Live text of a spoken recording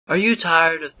Are you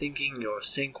tired of thinking your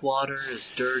sink water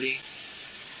is dirty?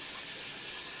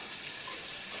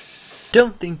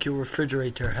 Don't think your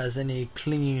refrigerator has any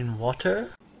clean water?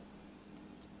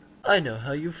 I know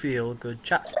how you feel, good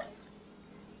chap.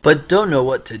 But don't know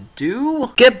what to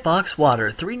do? Get box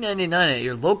water, $3.99 at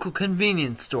your local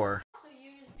convenience store.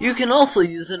 You can also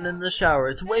use it in the shower.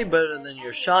 It's way better than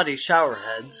your shoddy shower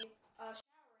heads.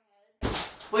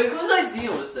 Wait, whose idea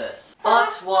was this?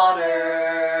 Box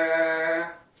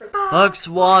water! Box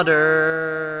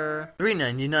water!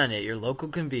 $3.99 at your local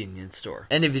convenience store.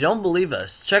 And if you don't believe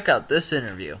us, check out this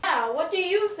interview. Yeah, what do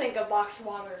you think of box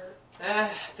water? I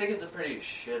think it's a pretty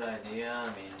shit idea. I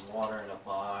mean, water in a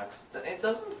box. It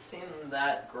doesn't seem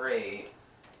that great.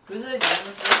 Whose idea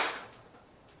was this?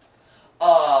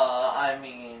 I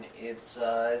mean, it's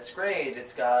great.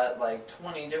 It's got like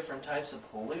 20 different types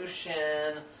of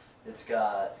pollution. It's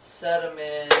got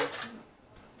sediment.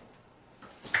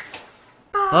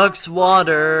 Box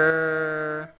water!